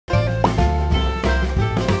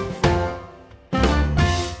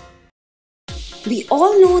We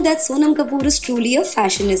all know that Sonam Kapoor is truly a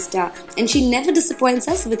fashionista and she never disappoints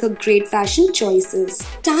us with her great fashion choices.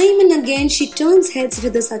 Time and again she turns heads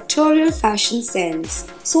with a sartorial fashion sense.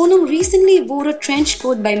 Sonam recently wore a trench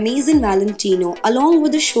coat by Valentino along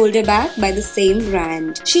with a shoulder bag by the same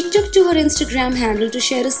brand. She took to her Instagram handle to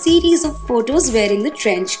share a series of photos wearing the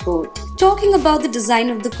trench coat. Talking about the design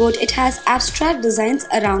of the coat, it has abstract designs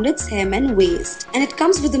around its hem and waist, and it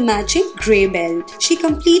comes with a matching grey belt. She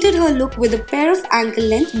completed her look with a pair of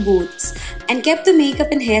ankle-length boots and kept the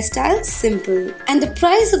makeup and hairstyle simple. And the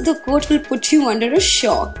price of the coat will put you under a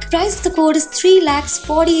shock. The price of the coat is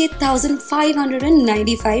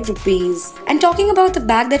 3,48,595 rupees. And talking about the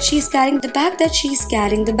bag that she is carrying, the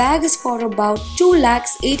bag is for about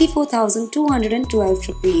 2,84,212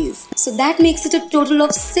 rupees. So that makes it a total of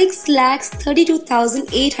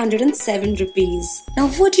 6,32,807 rupees. Now,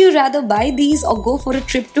 would you rather buy these or go for a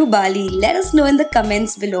trip to Bali? Let us know in the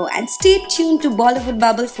comments below and stay tuned to Bollywood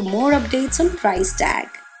Bubble for more updates on price tag.